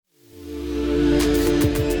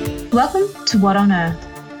Welcome to What on Earth,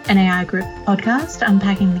 an AI Group podcast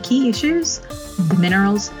unpacking the key issues of the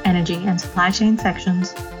minerals, energy and supply chain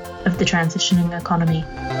sections of the transitioning economy.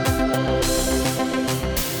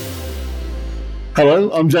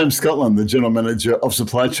 Hello, I'm James Scotland, the General Manager of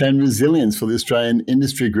Supply Chain Resilience for the Australian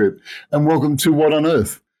Industry Group, and welcome to What on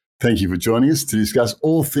Earth. Thank you for joining us to discuss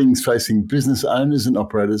all things facing business owners and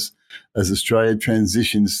operators as Australia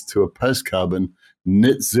transitions to a post-carbon,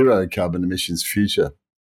 net zero carbon emissions future.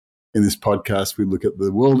 In this podcast, we look at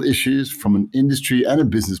the world issues from an industry and a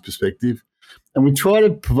business perspective, and we try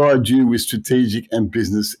to provide you with strategic and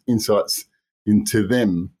business insights into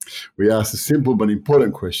them. We ask a simple but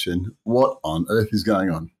important question: what on earth is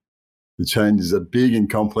going on? The changes are big and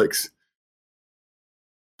complex,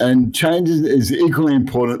 and change is equally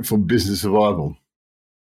important for business survival.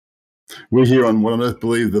 We here on What on Earth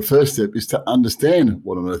believe the first step is to understand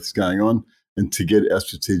what on earth is going on and to get our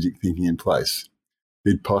strategic thinking in place.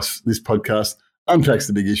 This podcast unpacks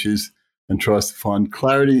the big issues and tries to find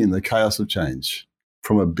clarity in the chaos of change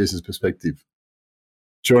from a business perspective.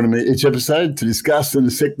 Joining me each episode to discuss and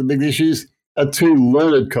dissect the big issues are two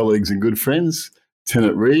learned colleagues and good friends.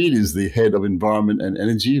 Tennant Reid is the Head of Environment and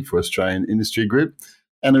Energy for Australian Industry Group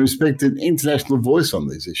and a respected international voice on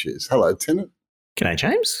these issues. Hello, Tennant. G'day,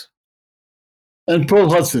 James. And Paul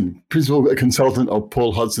Hodson, Principal Consultant of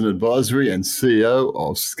Paul Hodson Advisory and CEO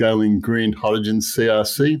of Scaling Green Hydrogen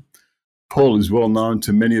CRC. Paul is well known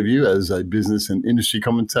to many of you as a business and industry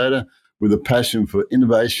commentator with a passion for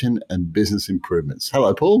innovation and business improvements.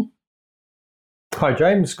 Hello, Paul. Hi,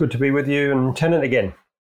 James. Good to be with you and Tennant again.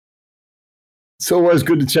 It's always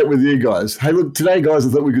good to chat with you guys. Hey, look, today, guys, I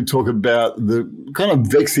thought we could talk about the kind of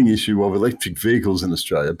vexing issue of electric vehicles in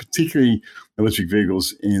Australia, particularly electric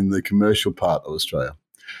vehicles in the commercial part of Australia.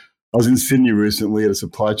 I was in Sydney recently at a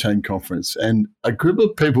supply chain conference, and a group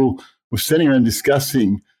of people were sitting around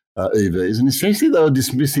discussing EVs, and essentially they were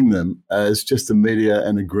dismissing them as just a media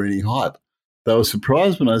and a greenie hype. They were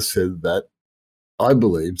surprised when I said that I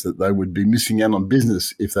believed that they would be missing out on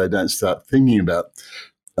business if they don't start thinking about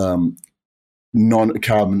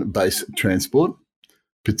non-carbon-based transport,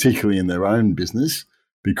 particularly in their own business,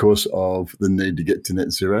 because of the need to get to net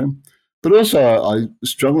zero. But also, I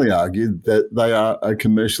strongly argued that they are a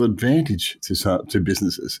commercial advantage to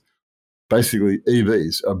businesses. Basically,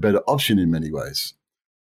 EVs are a better option in many ways.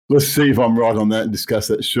 Let's see if I'm right on that and discuss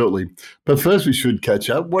that shortly. But first, we should catch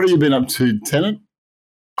up. What have you been up to, Tennant?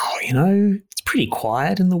 Oh, it's pretty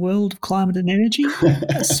quiet in the world of climate and energy.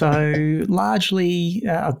 So largely,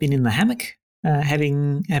 I've been in the hammock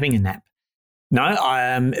having a nap.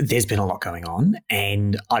 No, there's been a lot going on,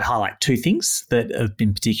 and I'd highlight two things that have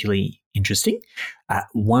been particularly interesting.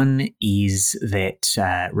 One is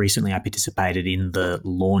that recently I participated in the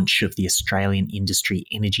launch of the Australian Industry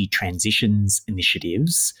Energy Transitions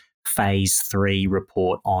Initiative's Phase 3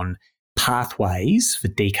 report on pathways for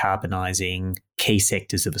decarbonising key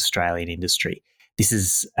sectors of Australian industry. This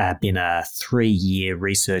has been a 3-year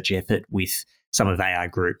research effort with some of AI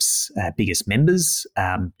Group's biggest members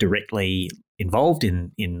directly involved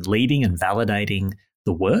in leading and validating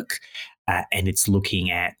the work. And it's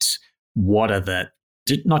looking at what are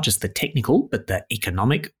not just the technical, but the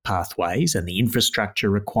economic pathways and the infrastructure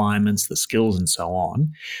requirements, the skills and so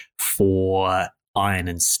on for iron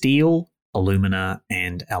and steel, alumina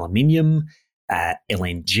and aluminium,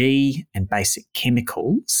 LNG and basic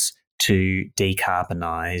chemicals to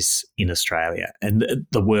decarbonise in Australia. And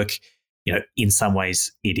the work, in some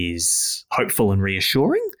ways it is hopeful and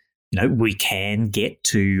reassuring. We can get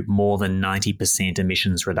to more than 90%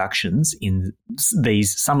 emissions reductions in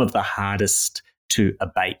some of the hardest to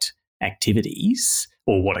abate activities,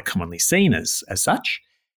 or what are commonly seen as such.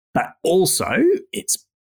 But also it's,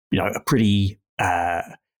 a pretty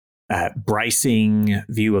bracing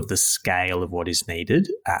view of the scale of what is needed,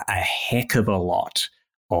 a heck of a lot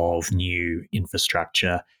of new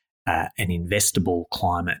infrastructure, an investable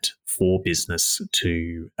climate for business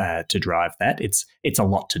to drive that. It's a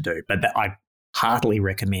lot to do, but I heartily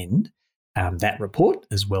recommend that report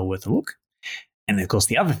as well worth a look. And of course,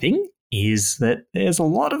 the other thing is that there's a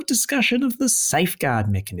lot of discussion of the safeguard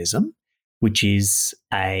mechanism, which is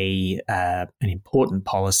an important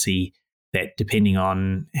policy that, depending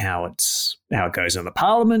on how it goes in the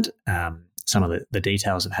Parliament, some of the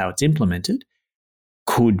details of how it's implemented,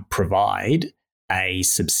 could provide a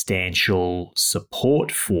substantial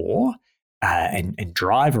support for and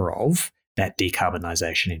driver of that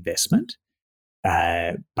decarbonisation investment.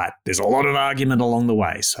 But there's a lot of argument along the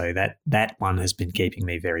way. So that one has been keeping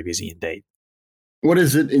me very busy indeed. What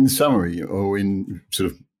is it in summary or in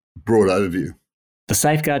sort of broad overview? The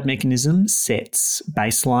safeguard mechanism sets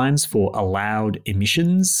baselines for allowed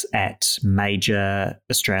emissions at major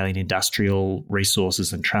Australian industrial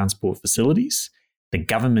resources and transport facilities. The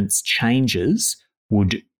government's changes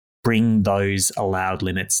would bring those allowed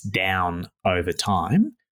limits down over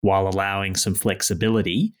time while allowing some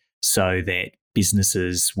flexibility so that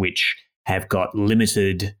businesses which have got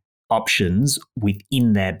limited options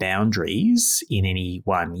within their boundaries in any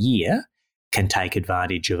 1 year can take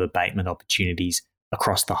advantage of abatement opportunities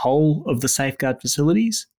across the whole of the safeguard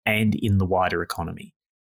facilities and in the wider economy.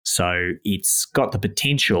 So it's got the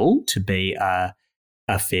potential to be a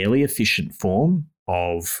fairly efficient form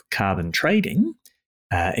of carbon trading,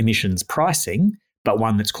 emissions pricing, but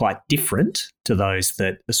one that's quite different to those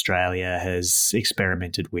that Australia has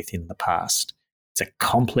experimented with in the past. It's a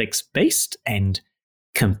complex beast, and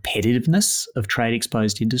competitiveness of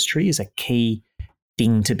trade-exposed industry is a key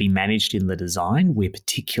thing to be managed in the design. We're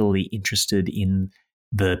particularly interested in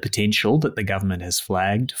the potential that the government has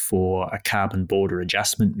flagged for a carbon border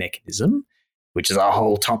adjustment mechanism, which is a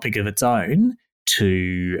whole topic of its own,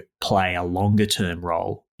 to play a longer-term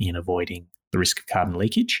role in avoiding the risk of carbon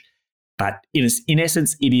leakage. But in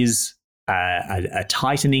essence, it is a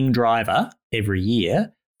tightening driver every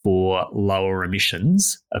year for lower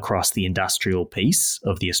emissions across the industrial piece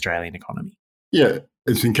of the Australian economy. Yeah,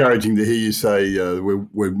 it's encouraging to hear you say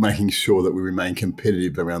we're making sure that we remain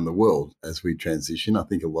competitive around the world as we transition. I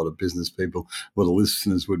think a lot of business people, a lot of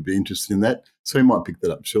listeners would be interested in that. So we might pick that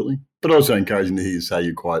up shortly. But also encouraging to hear you say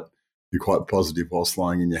you're quite positive whilst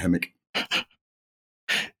lying in your hammock.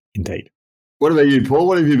 Indeed. What about you, Paul?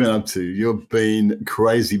 What have you been up to? You've been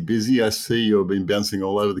crazy busy. I see you've been bouncing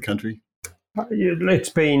all over the country. It's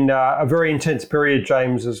been a very intense period,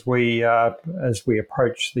 James, as we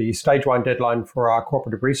approach the stage 1 deadline for our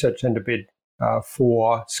cooperative research centre bid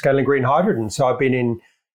for scaling green hydrogen. So I've been in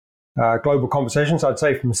global conversations, I'd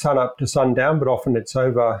say from sun up to sundown, but often it's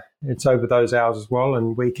over those hours as well,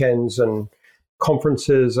 and weekends and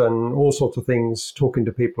conferences and all sorts of things, talking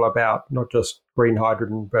to people about not just green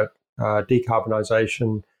hydrogen, but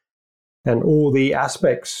decarbonisation and all the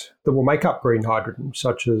aspects that will make up green hydrogen,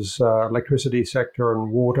 such as electricity sector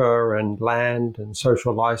and water and land and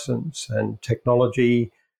social license and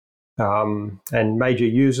technology, and major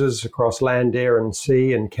users across land, air and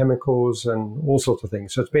sea and chemicals and all sorts of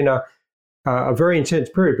things. So it's been a very intense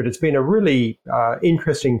period, but it's been a really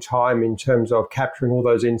interesting time in terms of capturing all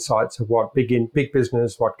those insights of what big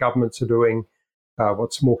business, what governments are doing,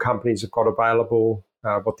 what small companies have got available,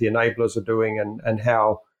 what the enablers are doing, and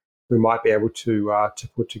how we might be able to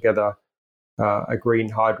put together a green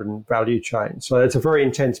hydrogen value chain. So it's a very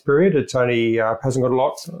intense period. It's only hasn't got a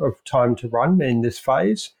lot of time to run in this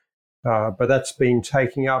phase, but that's been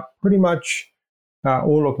taking up pretty much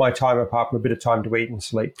all of my time, apart from a bit of time to eat and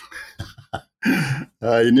sleep.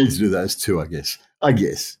 You need to do those too, I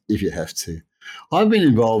guess, if you have to. I've been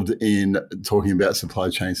involved in talking about supply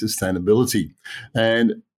chain sustainability.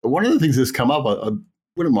 And one of the things that's come up, I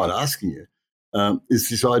wouldn't mind asking you, is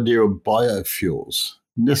this idea of biofuels.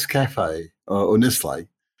 Nescafe or Nestle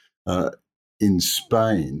in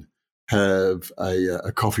Spain have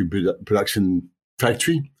a coffee production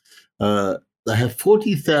factory. They have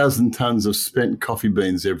 40,000 tonnes of spent coffee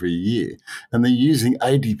beans every year, and they're using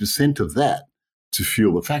 80% of that to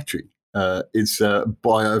fuel the factory. It's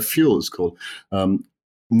biofuel, it's called.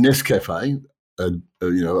 Nescafe,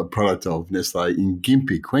 a product of Nestle in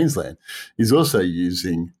Gympie, Queensland, is also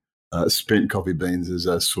using spent coffee beans as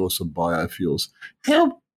a source of biofuels.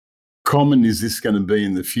 How common is this going to be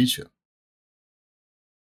in the future?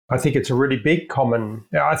 I think it's a really big common.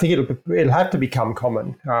 I think it'll have to become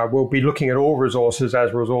common. We'll be looking at all resources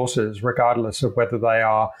as resources, regardless of whether they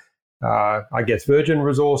are, virgin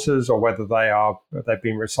resources or whether they've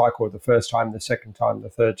been recycled the first time, the second time, the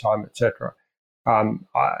third time, etc.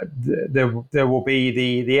 There will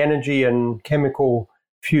be the energy and chemical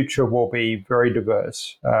future will be very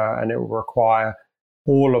diverse, and it will require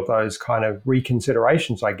all of those kind of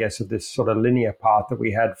reconsiderations, I guess, of this sort of linear path that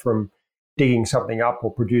we had from digging something up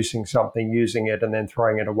or producing something, using it, and then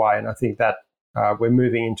throwing it away. And I think that we're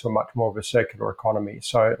moving into a much more of a circular economy.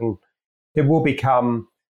 So it will become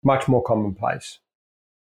much more commonplace.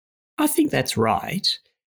 I think that's right.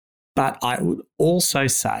 But I would also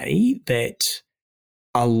say that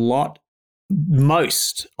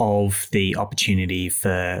most of the opportunity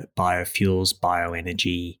for biofuels,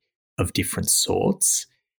 bioenergy of different sorts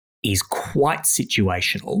is quite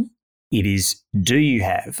situational. It is, do you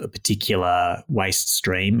have a particular waste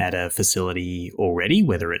stream at a facility already,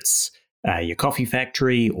 whether it's your coffee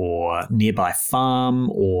factory or nearby farm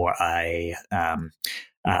or a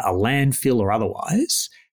landfill or otherwise,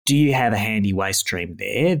 do you have a handy waste stream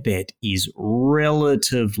there that is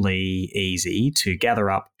relatively easy to gather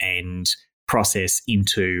up and process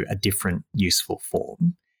into a different useful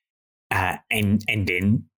form? And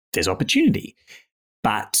then there's opportunity.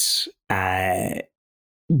 But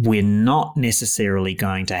we're not necessarily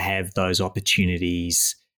going to have those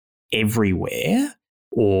opportunities everywhere,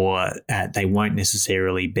 or they won't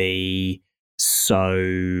necessarily be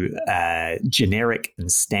so generic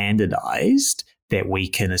and standardized that we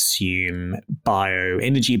can assume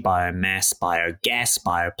bioenergy, biomass, biogas,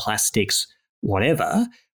 bioplastics, whatever,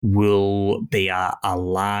 will be a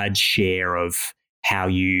large share of how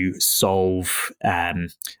you solve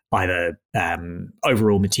either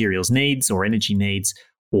overall materials needs or energy needs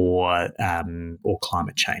or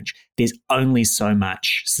climate change. There's only so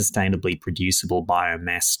much sustainably producible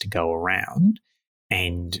biomass to go around,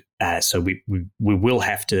 and so we will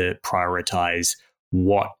have to prioritise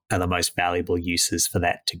what are the most valuable uses for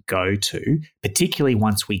that to go to, particularly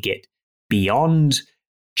once we get beyond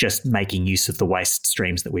just making use of the waste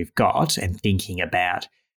streams that we've got and thinking about,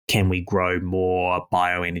 can we grow more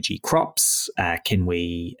bioenergy crops? Can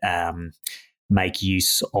we make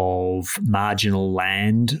use of marginal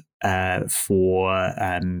land for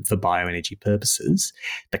bioenergy purposes?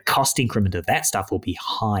 The cost increment of that stuff will be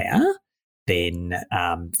higher than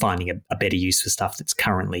finding a better use for stuff that's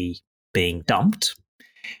currently being dumped.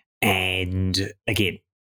 And again,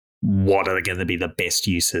 what are going to be the best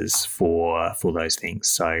uses for those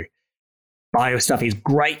things? So bio stuff is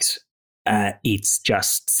great. It's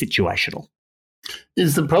just situational.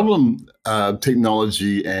 Is the problem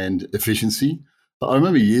technology and efficiency? I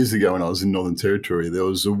remember years ago when I was in Northern Territory, there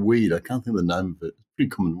was a weed, I can't think of the name of it, pretty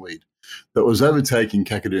common weed, that was overtaking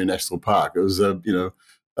Kakadu National Park. It was a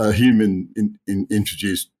human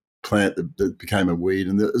introduced plant that became a weed,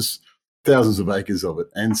 and there was thousands of acres of it.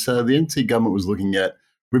 And so the NT government was looking at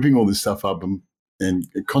ripping all this stuff up and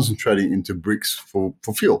concentrating into bricks for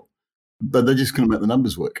fuel. But they just couldn't make the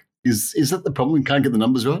numbers work. Is that the problem? We can't get the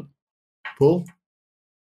numbers right, Paul?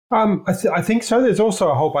 I think so. There's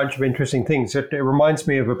also a whole bunch of interesting things. It reminds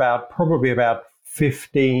me of probably about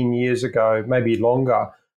 15 years ago, maybe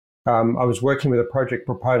longer. I was working with a project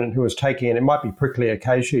proponent who was taking, and it might be prickly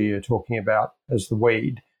acacia you're talking about as the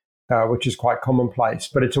weed, which is quite commonplace,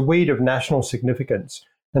 but it's a weed of national significance.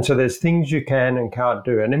 And so there's things you can and can't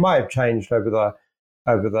do, and it might have changed over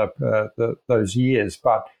those years.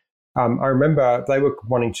 But I remember they were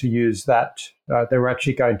wanting to use that. They were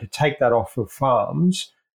actually going to take that off of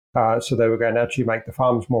farms. So they were going to actually make the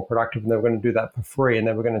farms more productive, and they were going to do that for free, and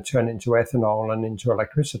they were going to turn it into ethanol and into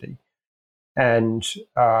electricity. And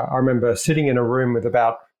I remember sitting in a room with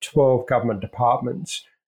about 12 government departments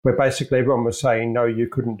where basically everyone was saying, no, you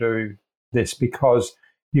couldn't do this because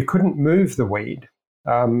you couldn't move the weed.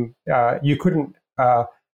 You couldn't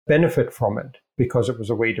benefit from it because it was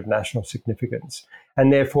a weed of national significance.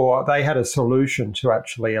 And therefore, they had a solution to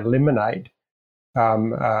actually eliminate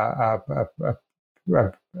a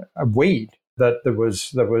weed that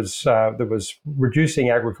was reducing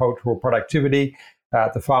agricultural productivity.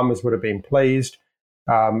 The farmers would have been pleased,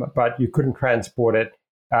 but you couldn't transport it.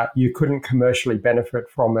 You couldn't commercially benefit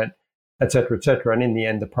from it, et cetera, et cetera. And in the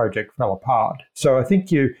end, the project fell apart. So I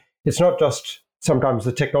think it's not just sometimes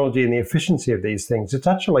the technology and the efficiency of these things. It's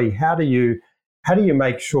actually how do you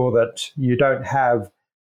make sure that you don't have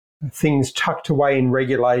things tucked away in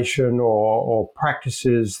regulation or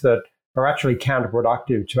practices that are actually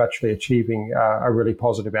counterproductive to actually achieving a really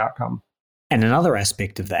positive outcome. And another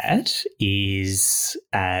aspect of that is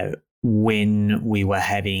when we were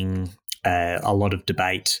having a lot of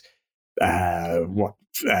debate,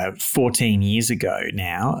 14 years ago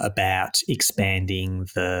now, about expanding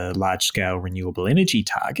the large-scale renewable energy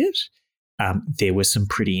target, there were some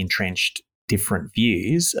pretty entrenched different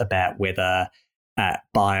views about whether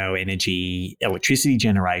bioenergy electricity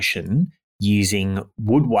generation using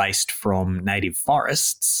wood waste from native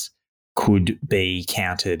forests could be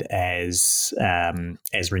counted as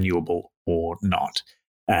renewable or not.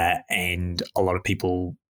 And a lot of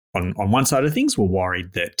people on one side of things were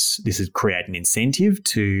worried that this would create an incentive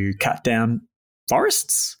to cut down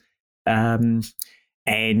forests. And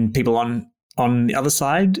people on the other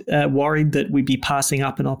side worried that we'd be passing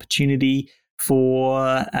up an opportunity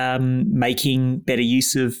for making better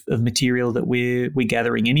use of material that we're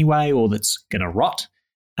gathering anyway, or that's going to rot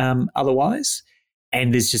otherwise.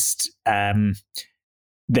 And there's just they're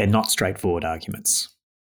not straightforward arguments.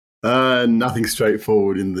 Nothing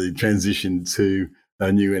straightforward in the transition to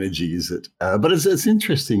new energy, is it? But it's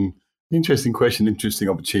interesting question, interesting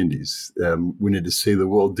opportunities. We need to see the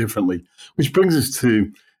world differently, which brings us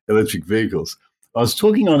to electric vehicles. I was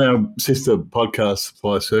talking on our sister podcast,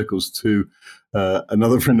 Supply Circles, to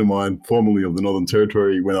another friend of mine, formerly of the Northern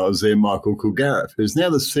Territory, when I was there, Michael Kilgariff, who's now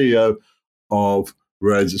the CEO of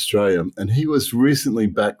Roads Australia. And he was recently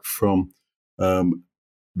back from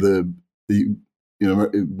the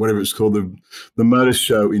whatever it's called, the motor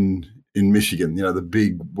show in Michigan, the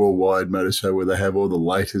big worldwide motor show where they have all the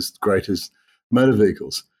latest, greatest motor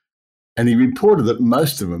vehicles. And he reported that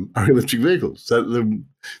most of them are electric vehicles. So the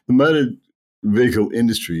motor vehicle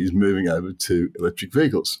industry is moving over to electric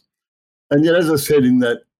vehicles. And yet, as I said in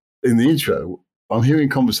the intro, I'm hearing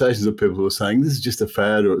conversations of people who are saying this is just a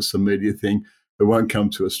fad or it's a media thing. It won't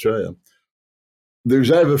come to Australia.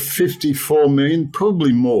 There's over 54 million,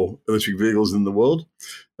 probably more, electric vehicles in the world.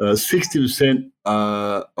 60%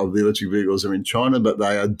 of the electric vehicles are in China, but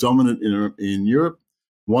they are dominant in Europe.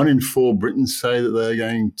 1 in 4 Britons say that they're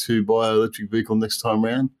going to buy an electric vehicle next time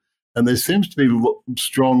around. And there seems to be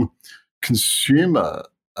strong consumer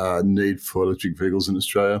need for electric vehicles in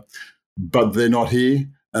Australia, but they're not here,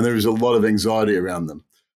 and there is a lot of anxiety around them.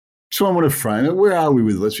 So I want to frame it. Where are we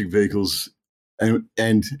with electric vehicles,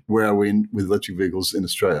 and where are we with electric vehicles in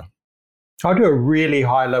Australia? I'll do a really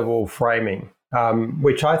high-level framing,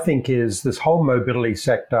 which I think is this whole mobility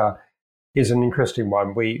sector is an interesting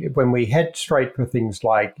one. When we head straight for things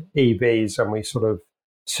like EVs and we sort of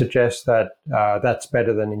suggest that that's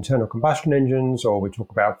better than internal combustion engines, or we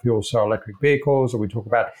talk about fuel cell electric vehicles, or we talk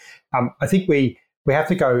about, I think we have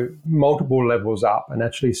to go multiple levels up and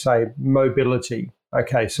actually say mobility.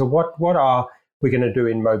 Okay, so what are we going to do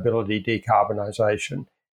in mobility decarbonisation?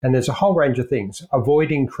 And there's a whole range of things.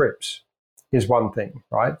 Avoiding trips is one thing,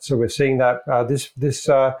 right? So we're seeing that this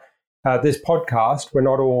podcast, we're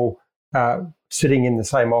not all sitting in the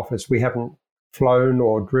same office. We haven't flown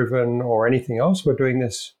or driven or anything else. We're doing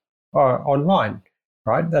this online,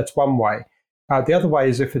 right? That's one way. The other way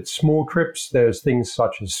is if it's small trips, there's things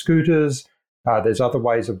such as scooters. There's other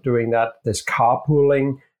ways of doing that. There's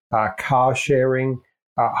carpooling, car sharing,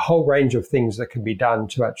 a whole range of things that can be done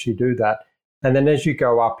to actually do that. And then as you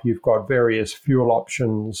go up, you've got various fuel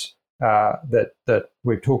options that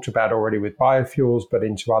we've talked about already with biofuels, but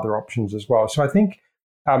into other options as well. So I think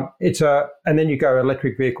and then you go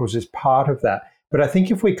electric vehicles is part of that. But I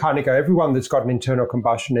think if we kind of go, everyone that's got an internal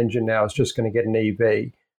combustion engine now is just going to get an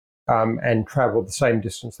EV and travel the same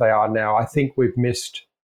distance they are now, I think we've missed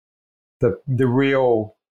the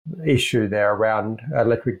real issue there around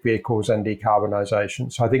electric vehicles and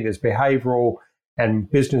decarbonisation. So I think there's behavioural and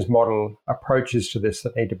business model approaches to this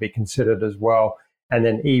that need to be considered as well. And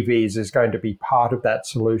then EVs is going to be part of that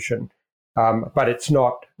solution. But it's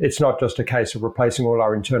not just a case of replacing all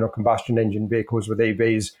our internal combustion engine vehicles with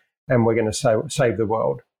EVs and we're going to save the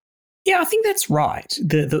world. Yeah, I think that's right.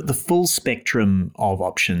 The full spectrum of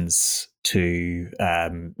options to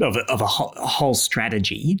of a whole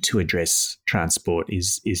strategy to address transport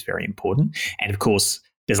is very important. And of course,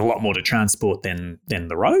 there's a lot more to transport than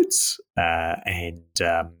the roads,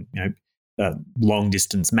 long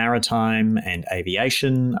distance maritime and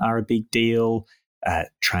aviation are a big deal.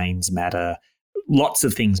 Trains matter. Lots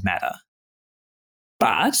of things matter.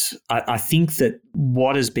 But I think that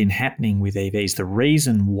what has been happening with EVs, the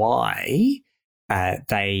reason why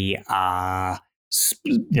they are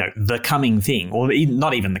the coming thing, or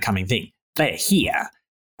not even the coming thing, they're here.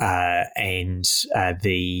 And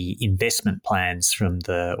the investment plans from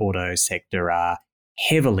the auto sector are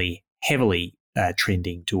heavily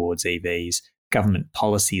trending towards EVs. Government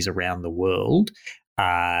policies around the world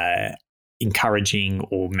are encouraging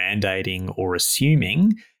or mandating or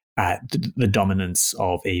assuming the dominance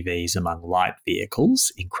of EVs among light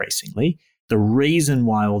vehicles increasingly. The reason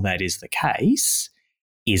why all that is the case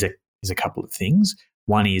is a couple of things.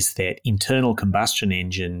 One is that internal combustion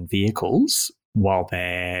engine vehicles, while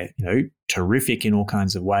they're terrific in all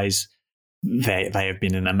kinds of ways, they have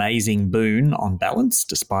been an amazing boon on balance,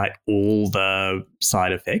 despite all the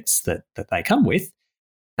side effects that they come with.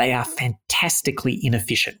 They are fantastically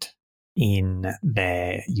inefficient in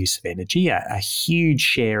their use of energy. A huge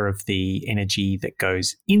share of the energy that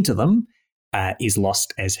goes into them is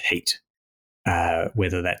lost as heat,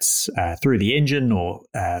 whether that's through the engine or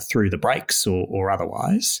through the brakes or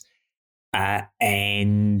otherwise.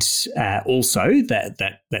 And also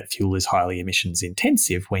that fuel is highly emissions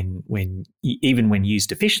intensive even when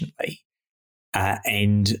used efficiently.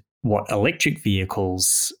 And what electric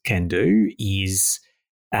vehicles can do is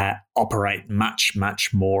operate much,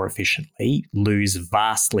 much more efficiently, lose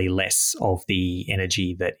vastly less of the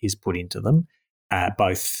energy that is put into them,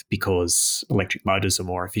 both because electric motors are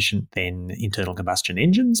more efficient than internal combustion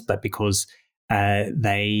engines, but because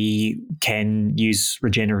they can use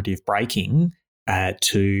regenerative braking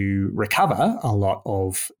to recover a lot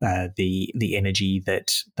of the energy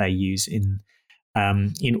that they use in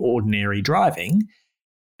ordinary driving.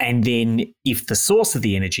 And then if the source of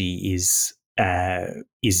the energy is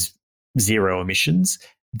zero emissions,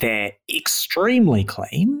 they're extremely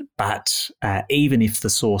clean. But even if the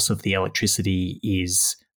source of the electricity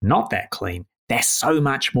is not that clean, they're so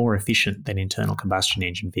much more efficient than internal combustion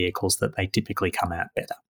engine vehicles that they typically come out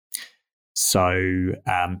better. So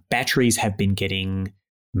batteries have been getting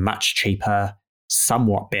much cheaper,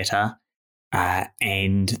 somewhat better,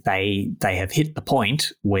 and they have hit the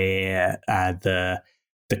point where the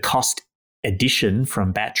cost addition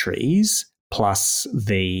from batteries plus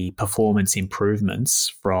the performance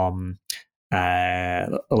improvements from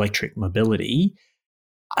electric mobility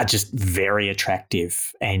are just very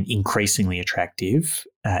attractive and increasingly attractive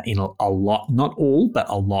in a lot, not all, but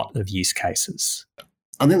a lot of use cases.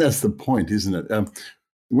 I think that's the point, isn't it?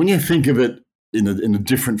 When you think of it in a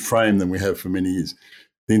different frame than we have for many years,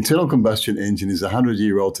 the internal combustion engine is a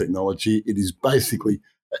 100-year-old technology. It is basically,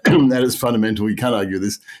 at its fundamental, you can't argue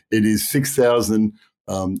this, it is 6,000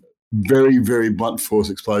 very, very blunt force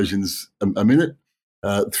explosions a minute,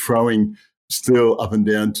 throwing steel up and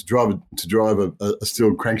down to drive a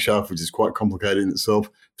steel crankshaft, which is quite complicated in itself,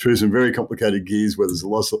 through some very complicated gears where there's a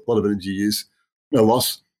lot of energy use,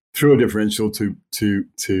 loss, through a differential to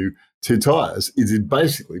tyres. It is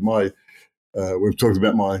basically we've talked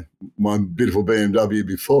about my beautiful BMW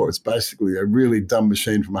before. It's basically a really dumb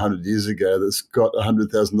machine from 100 years ago that's got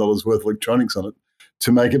 $100,000 worth of electronics on it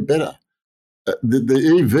to make it better.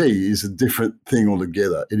 The EV is a different thing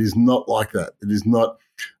altogether. It is not like that. It is not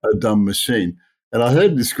a dumb machine. And I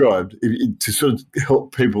heard described, to sort of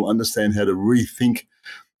help people understand how to rethink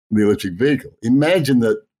the electric vehicle. Imagine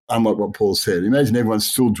that, unlike what Paul said, imagine everyone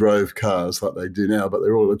still drove cars like they do now, but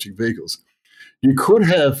they're all electric vehicles. You could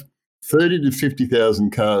have 30 to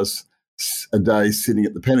 50,000 cars a day sitting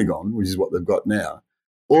at the Pentagon, which is what they've got now.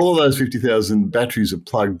 All of those 50,000 batteries are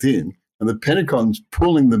plugged in, and the Pentagon's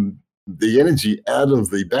pulling the energy out of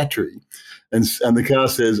the battery. And the car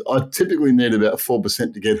says, I typically need about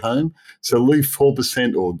 4% to get home, so leave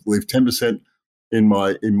 4% or leave 10% in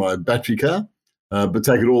my battery car, but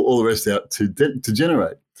take it all the rest out to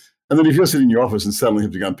generate. And then if you're sitting in your office and suddenly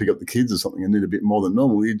have to go and pick up the kids or something and need a bit more than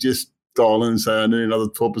normal, you just dial in and say, I need another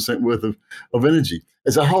 12% worth of energy.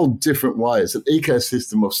 It's a whole different way. It's an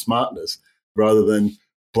ecosystem of smartness rather than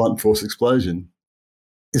blunt force explosion.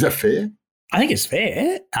 Is that fair? I think it's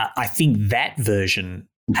fair. I think that version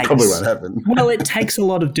probably won't happen. Well, it takes a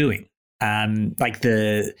lot of doing.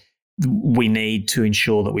 We need to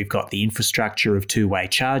ensure that we've got the infrastructure of two-way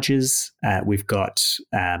charges. We've got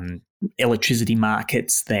electricity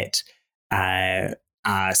markets that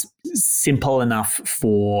are simple enough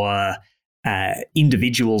for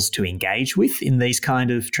individuals to engage with in these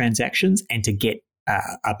kind of transactions and to get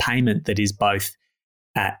a payment that is both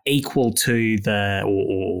equal to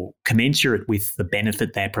or commensurate with the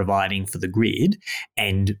benefit they're providing for the grid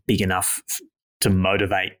and big enough to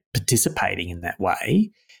motivate participating in that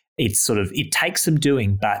way. It takes some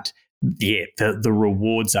doing, but yeah, the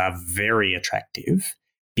rewards are very attractive,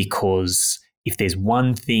 because if there's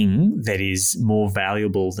one thing that is more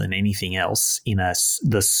valuable than anything else in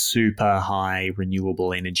the super high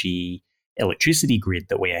renewable energy electricity grid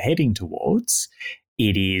that we are heading towards,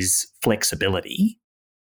 it is flexibility.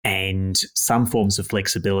 And some forms of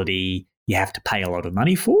flexibility you have to pay a lot of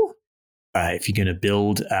money for. If you're going to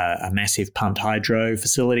build a massive pumped hydro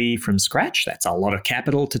facility from scratch, that's a lot of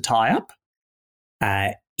capital to tie up.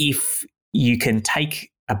 If you can take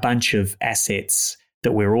a bunch of assets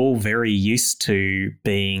that we're all very used to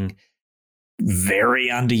being very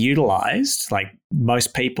underutilized, like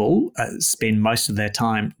most people spend most of their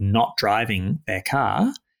time not driving their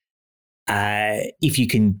car, if you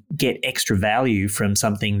can get extra value from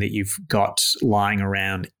something that you've got lying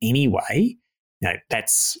around anyway,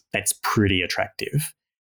 that's pretty attractive.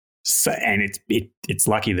 So, and it's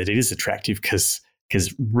lucky that it is attractive because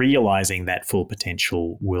realizing that full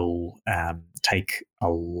potential will take a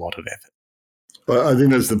lot of effort. Well, I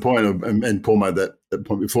think that's the point, and Paul made that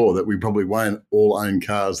point before, that we probably won't all own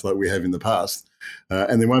cars like we have in the past,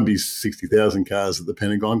 and there won't be 60,000 cars at the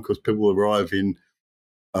Pentagon because people arrive in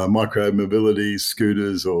micro mobility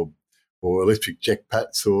scooters or electric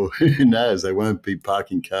jetpacks, or who knows, they won't be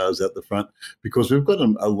parking cars out the front because we've got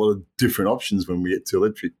a lot of different options when we get to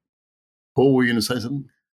electric. Paul, were you going to say something?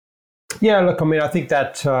 Yeah, look, I mean, I think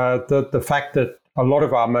that the fact that a lot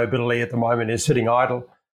of our mobility at the moment is sitting idle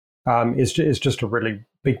is just a really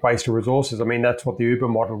big waste of resources. I mean, that's what the Uber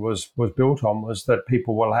model was built on, was that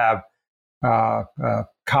people will have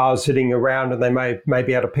cars sitting around, and they may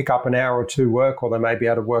be able to pick up an hour or two work, or they may be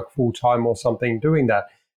able to work full time or something doing that.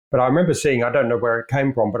 But I remember seeing, I don't know where it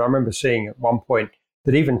came from, but I remember seeing at one point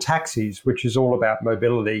that even taxis, which is all about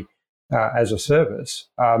mobility as a service,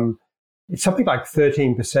 it's something like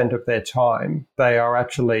 13% of their time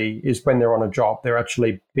is when they're on a job. They're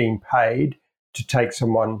actually being paid to take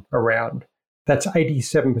someone around. That's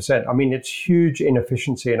 87%. I mean, it's huge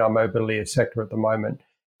inefficiency in our mobility sector at the moment.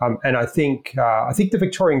 And I think the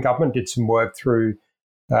Victorian government did some work through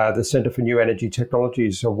the Centre for New Energy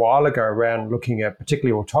Technologies a while ago around looking at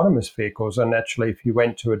particularly autonomous vehicles, and actually if you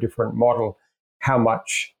went to a different model, how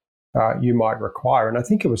much you might require. And I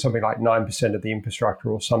think it was something like 9% of the infrastructure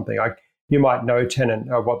or something. You might know, Tennant,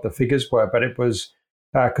 what the figures were, but it was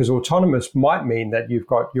because autonomous might mean that you've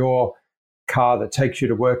got your car that takes you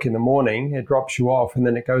to work in the morning, it drops you off, and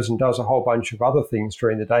then it goes and does a whole bunch of other things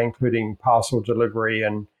during the day, including parcel delivery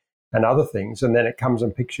and other things. And then it comes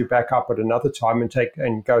and picks you back up at another time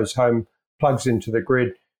and goes home, plugs into the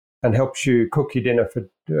grid, and helps you cook your dinner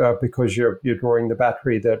for because you're drawing the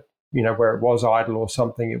battery that, where it was idle or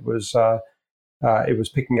something, it was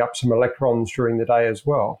picking up some electrons during the day as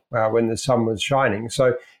well when the sun was shining.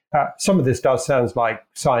 So some of this does sound like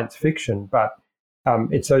science fiction, but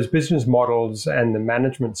it's those business models and the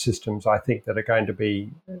management systems, I think, that are going to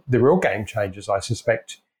be the real game changers, I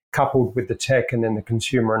suspect, coupled with the tech and then the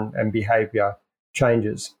consumer and behaviour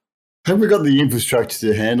changes. Have we got the infrastructure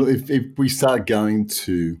to handle if we start going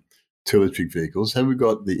to electric vehicles? Have we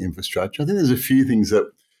got the infrastructure? I think there's a few things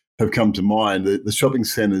that have come to mind. The shopping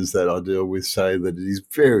centres that I deal with say that it is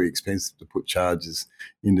very expensive to put chargers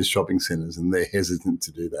into shopping centres, and they're hesitant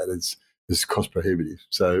to do that. It's cost prohibitive,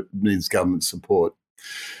 so it needs government support.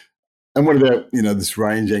 And what about this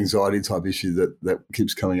range anxiety type issue that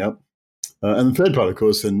keeps coming up? And the third part, of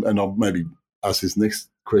course, and I'll maybe ask this next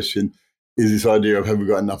question, is this idea of have we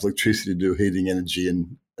got enough electricity to do heating, energy,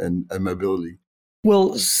 and mobility?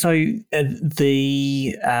 Well, so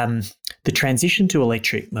the transition to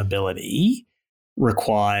electric mobility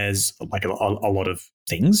requires like a lot of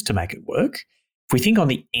things to make it work. If we think on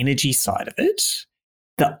the energy side of it,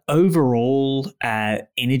 the overall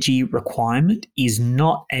energy requirement is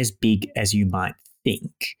not as big as you might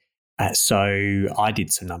think. So I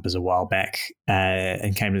did some numbers a while back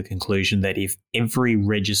and came to the conclusion that if every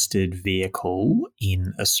registered vehicle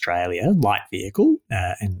in Australia, light vehicle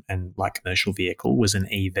and light commercial vehicle, was an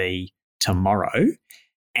EV tomorrow,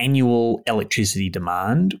 annual electricity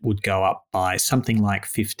demand would go up by something like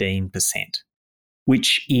 15%,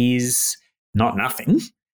 which is not nothing.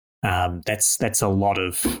 That's a lot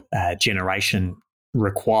of generation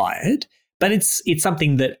required. But it's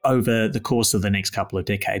something that over the course of the next couple of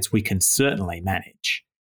decades we can certainly manage.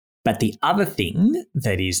 But the other thing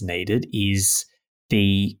that is needed is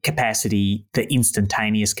the capacity, the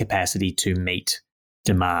instantaneous capacity to meet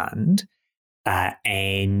demand.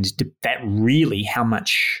 And that really, how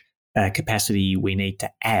much capacity we need to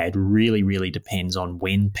add really, really depends on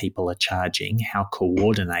when people are charging, how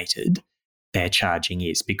coordinated their charging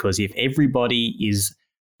is. Because if everybody is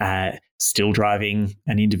still driving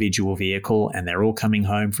an individual vehicle and they're all coming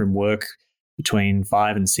home from work between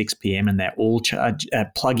 5 and 6 p.m. and they're all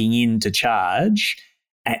plugging in to charge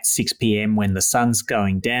at 6 p.m. when the sun's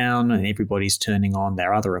going down and everybody's turning on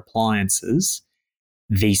their other appliances,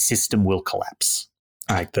 the system will collapse.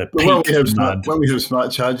 When we have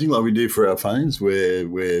smart charging like we do for our phones where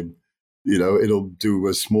it'll do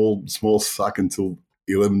a small suck until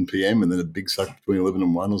 11 p.m. and then a big suck between 11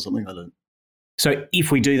 and 1 or something. I don't. So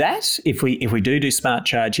if we do that, if we do smart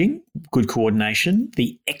charging, good coordination,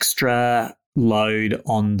 the extra load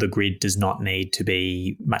on the grid does not need to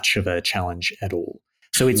be much of a challenge at all.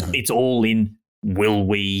 So it's all in, will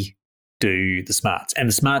we do the smarts? And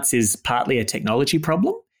the smarts is partly a technology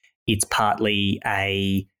problem. It's partly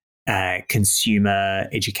a consumer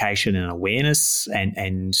education and awareness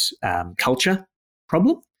and culture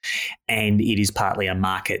problem. And it is partly a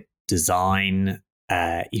market design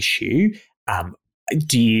issue.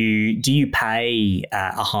 Do you pay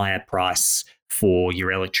a higher price for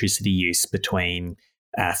your electricity use between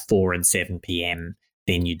 4 and 7 p.m.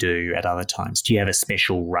 than you do at other times? Do you have a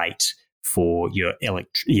special rate for your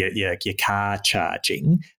car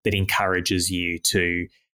charging that encourages you to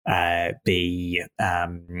be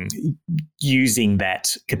using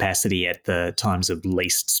that capacity at the times of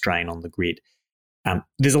least strain on the grid?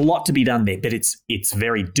 There's a lot to be done there, but it's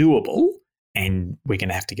very doable, and we're going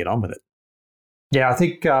to have to get on with it. Yeah, I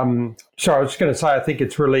think, I was going to say, I think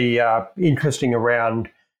it's really interesting around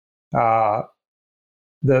the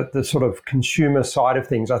sort of consumer side of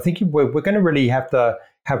things. I think we're going to really have to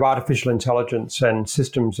have artificial intelligence and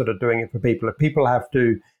systems that are doing it for people. If people have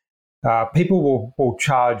to, people will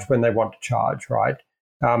charge when they want to charge, right?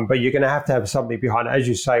 But you're going to have something behind it, as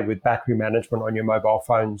you say, with battery management on your mobile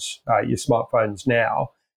phones, your smartphones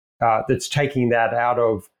now, that's taking that out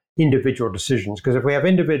of individual decisions. Because if we have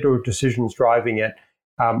individual decisions driving it,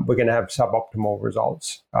 we're going to have suboptimal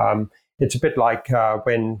results. It's a bit like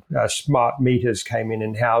when smart meters came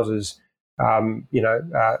in houses.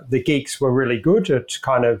 The geeks were really good at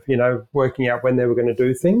kind of, working out when they were going to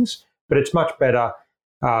do things. But it's much better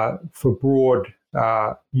for broad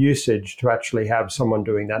usage to actually have someone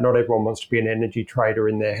doing that. Not everyone wants to be an energy trader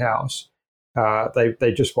in their house.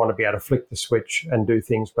 They just want to be able to flick the switch and do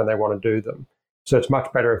things when they want to do them. So it's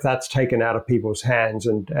much better if that's taken out of people's hands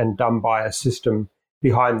and done by a system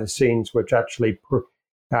behind the scenes, which actually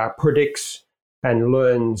predicts and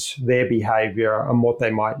learns their behavior and what they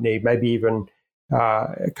might need, maybe even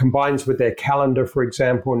combines with their calendar, for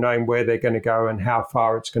example, knowing where they're going to go and how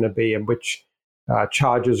far it's going to be and which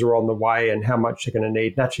charges are on the way and how much they're going to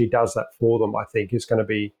need, and actually does that for them, I think is going to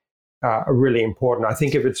be really important. I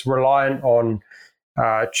think if it's reliant on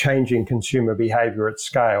changing consumer behavior at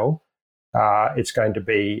scale, it's going to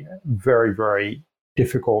be very, very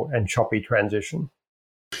difficult and choppy transition.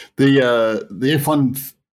 The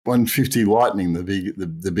F-150 Lightning,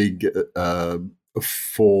 the big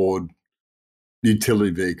Ford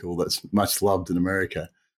utility vehicle that's much loved in America,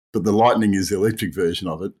 but the Lightning is the electric version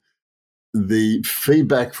of it. The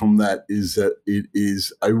feedback from that is that it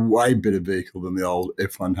is a way better vehicle than the old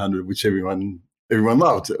F-100, which everyone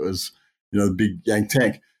loved. It was, the big yank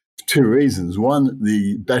tank. For two reasons. One,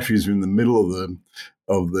 the batteries are in the middle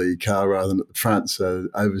of the car rather than at the front, so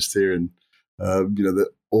oversteer and the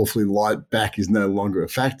awfully light back is no longer a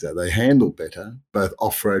factor. They handle better, both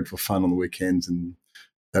off-road for fun on the weekends and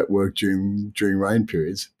at work during rain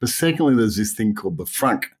periods. But secondly, there's this thing called the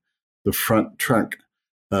front trunk,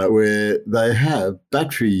 where they have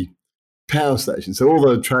battery power stations. So all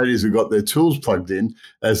the tradies have got their tools plugged in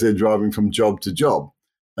as they're driving from job to job.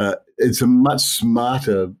 It's a much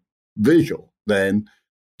smarter vehicle than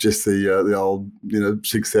just the old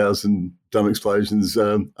 6,000 dumb explosions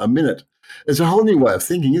a minute. It's a whole new way of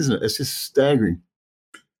thinking, isn't it? It's just staggering.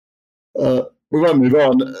 We won't move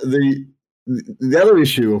on. The other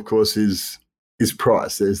issue, of course, is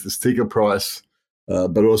price. There's the sticker price,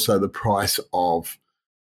 but also the price of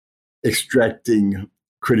extracting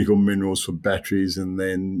critical minerals for batteries and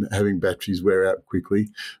then having batteries wear out quickly.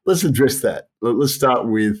 Let's address that. Let's start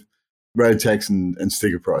with road tax and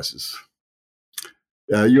sticker prices.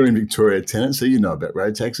 You're in Victoria, Tennant, so you know about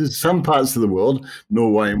road taxes. Some parts of the world,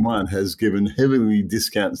 Norway in one, has given heavily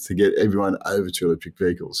discounts to get everyone over to electric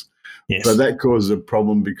vehicles. Yes. But that causes a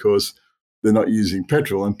problem because they're not using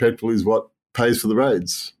petrol, and petrol is what pays for the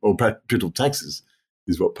roads, or petrol taxes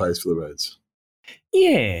is what pays for the roads.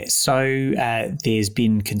 Yeah, so there's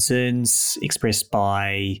been concerns expressed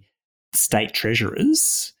by state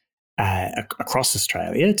treasurers across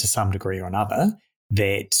Australia to some degree or another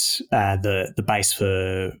that the base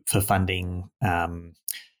for funding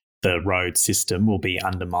the road system will be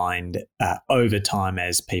undermined over time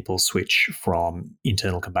as people switch from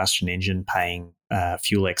internal combustion engine paying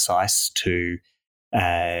fuel excise to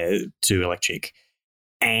electric.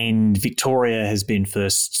 And Victoria has been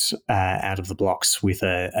first out of the blocks with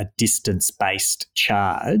a distance-based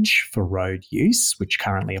charge for road use, which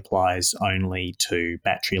currently applies only to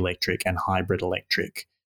battery electric and hybrid electric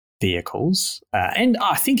vehicles. And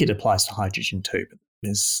I think it applies to hydrogen too, but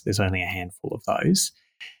there's only a handful of those.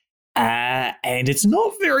 And it's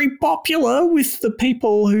not very popular with the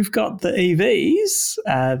people who've got the EVs.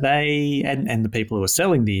 And the people who are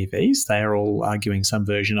selling the EVs, they are all arguing some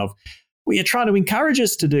version of, well, you're trying to encourage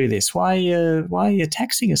us to do this. Why are you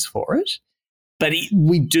taxing us for it? But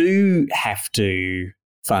we do have to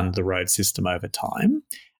fund the road system over time.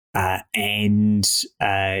 And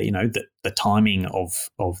the timing of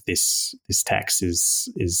this tax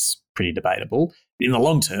is pretty debatable. In the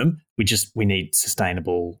long term, we need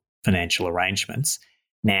sustainable financial arrangements.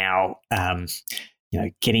 Now,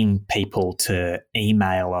 getting people to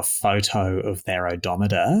email a photo of their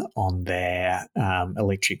odometer on their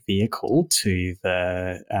electric vehicle to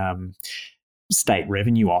the State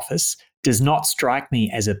Revenue Office does not strike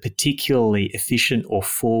me as a particularly efficient or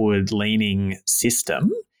forward-leaning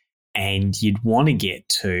system. And you'd want to get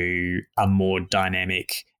to a more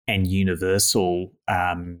dynamic and universal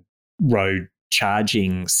road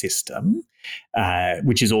charging system,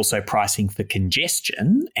 which is also pricing for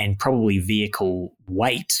congestion and probably vehicle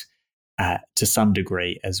weight to some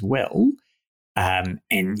degree as well. And,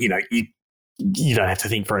 you don't have to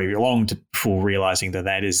think very long before realising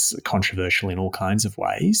that is controversial in all kinds of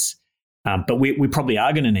ways. But we probably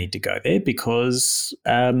are going to need to go there because,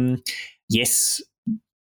 yes,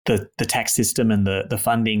 the tax system and the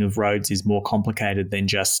funding of roads is more complicated than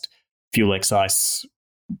just fuel excise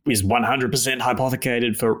is 100%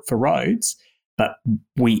 hypothecated for roads. But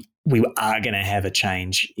we are going to have a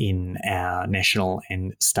change in our national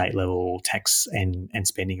and state level tax and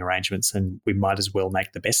spending arrangements, and we might as well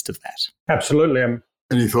make the best of that. Absolutely.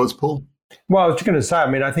 Any thoughts, Paul? Well, I was going to say,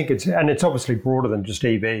 I think it's obviously broader than just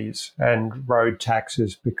EVs and road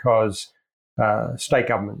taxes because state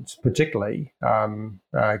governments particularly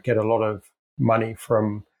get a lot of money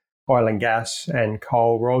from oil and gas and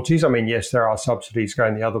coal royalties. Yes, there are subsidies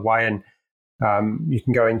going the other way, and you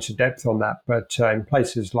can go into depth on that. But in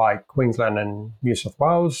places like Queensland and New South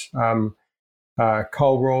Wales,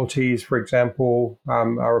 coal royalties, for example,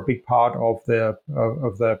 are a big part of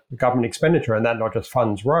the government expenditure, and that not just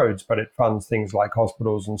funds roads, but it funds things like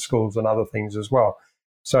hospitals and schools and other things as well.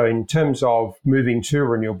 So in terms of moving to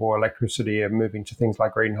renewable electricity and moving to things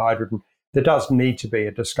like green hydrogen, there does need to be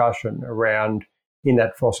a discussion around, in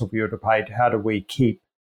that fossil fuel debate, how do we keep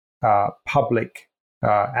public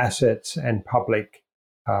assets and public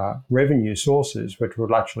revenue sources, which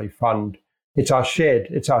will actually fund. It's our shared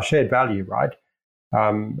value, right?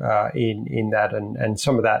 In that, and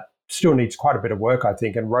some of that still needs quite a bit of work, I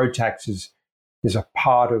think. And road tax is a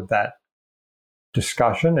part of that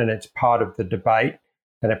discussion, and it's part of the debate,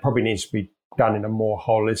 and it probably needs to be done in a more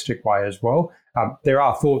holistic way as well. There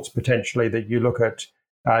are thoughts potentially that you look at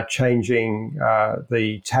changing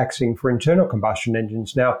the taxing for internal combustion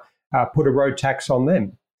engines now. Put a road tax on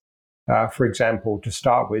them, for example, to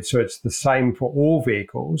start with. So it's the same for all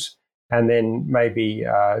vehicles, and then maybe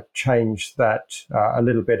change that a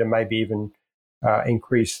little bit, and maybe even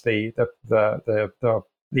increase the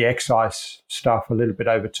excise stuff a little bit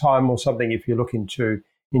over time, or something. If you're looking to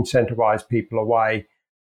incentivize people away,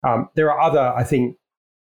 there are other, I think,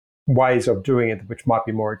 ways of doing it which might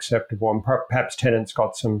be more acceptable, and perhaps Tennant's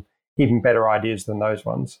got some even better ideas than those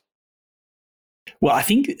ones. Well, I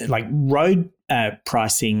think road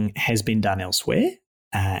pricing has been done elsewhere.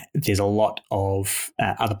 There's a lot of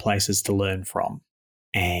other places to learn from,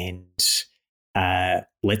 and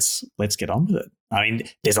let's get on with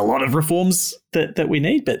it. There's a lot of reforms that we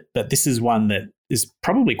need, but this is one that is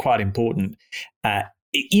probably quite important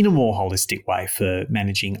in a more holistic way for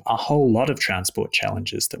managing a whole lot of transport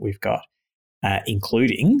challenges that we've got,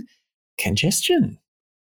 including congestion.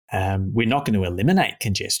 We're not going to eliminate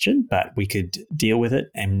congestion, but we could deal with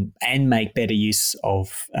it and make better use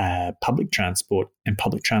of public transport, and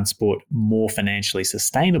public transport more financially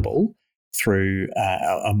sustainable through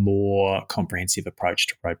a more comprehensive approach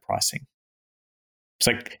to road pricing.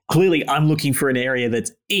 So clearly I'm looking for an area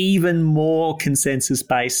that's even more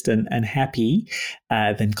consensus-based and happy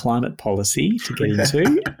than climate policy to get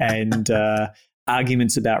into, and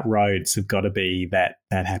arguments about roads have got to be that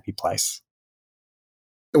happy place.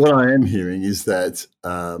 What I am hearing is that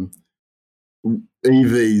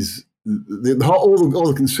EVs, all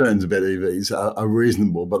the concerns about EVs are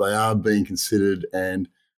reasonable, but they are being considered and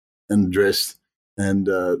addressed, and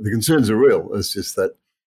the concerns are real. It's just that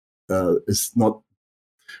it's not.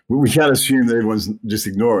 We can't assume that everyone's just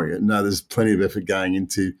ignoring it. No, there's plenty of effort going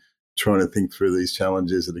into trying to think through these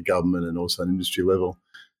challenges at a government and also an industry level.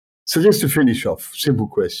 So just to finish off, simple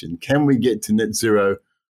question: can we get to net zero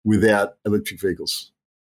without electric vehicles?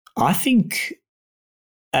 I think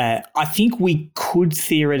we could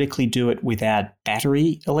theoretically do it without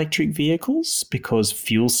battery electric vehicles, because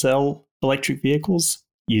fuel cell electric vehicles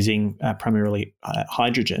using primarily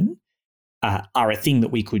hydrogen are a thing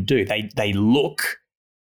that we could do. They look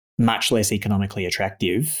much less economically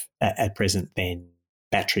attractive at present than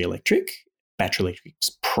battery electric. Battery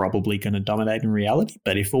electric's probably going to dominate in reality,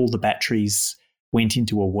 but if all the batteries went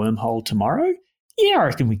into a wormhole tomorrow, I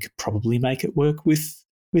reckon we could probably make it work with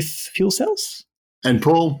fuel cells. And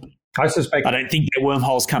Paul? I suspect. I don't think there are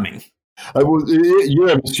wormholes coming.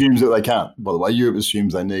 Europe assumes that they can't, by the way. Europe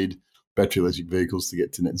assumes they need battery electric vehicles to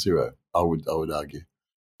get to net zero, I would argue.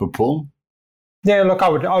 But Paul? Yeah, look, I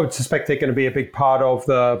would suspect they're going to be a big part of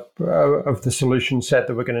the solution set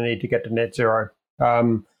that we're going to need to get to net zero.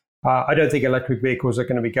 I don't think electric vehicles are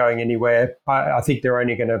going to be going anywhere. I think they're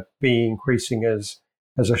only going to be increasing as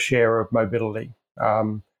a share of mobility.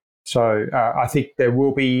 So I think there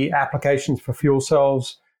will be applications for fuel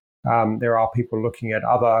cells. There are people looking at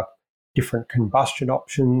other different combustion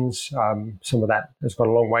options. Some of that has got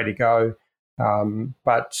a long way to go.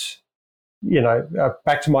 But,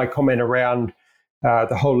 back to my comment around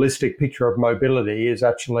the holistic picture of mobility is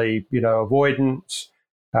actually, avoidance,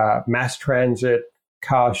 mass transit,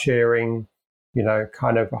 car sharing,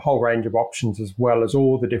 kind of a whole range of options, as well as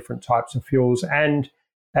all the different types of fuels. And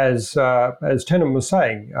as Tennant was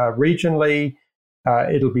saying, regionally,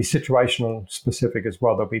 it'll be situational specific as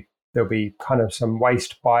well. There'll be kind of some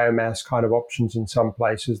waste biomass kind of options in some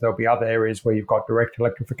places. There'll be other areas where you've got direct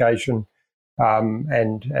electrification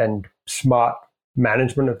and smart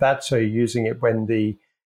management of that. So you're using it when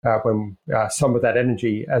some of that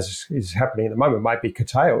energy, as is happening at the moment, might be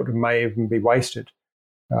curtailed and may even be wasted.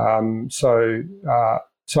 So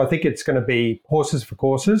I think it's going to be horses for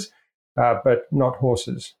courses, but not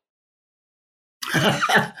horses.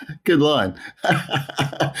 Good line.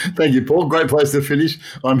 Thank you, Paul. Great place to finish.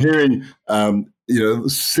 I'm hearing,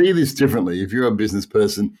 see this differently. If you're a business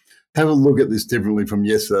person, have a look at this differently from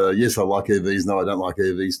yes, I like EVs, no, I don't like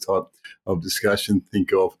EVs type of discussion.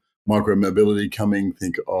 Think of micro-mobility coming.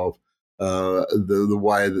 Think of the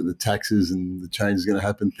way that the taxes and the change is going to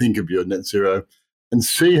happen. Think of your net zero and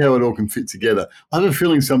see how it all can fit together. I have a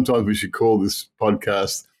feeling sometimes we should call this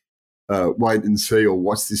podcast wait and see or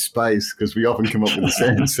watch this space, because we often come up with this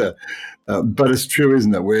answer. But it's true,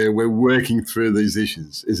 isn't it? We're working through these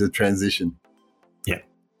issues. It's a transition. Yeah.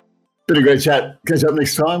 Been a great chat. Catch up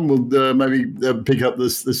next time. We'll maybe pick up the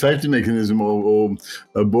safety mechanism or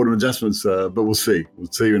border adjustments, but we'll see.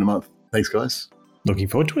 We'll see you in a month. Thanks, guys. Looking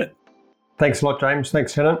forward to it. Thanks a lot, James.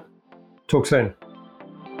 Thanks, Tennant. Talk soon.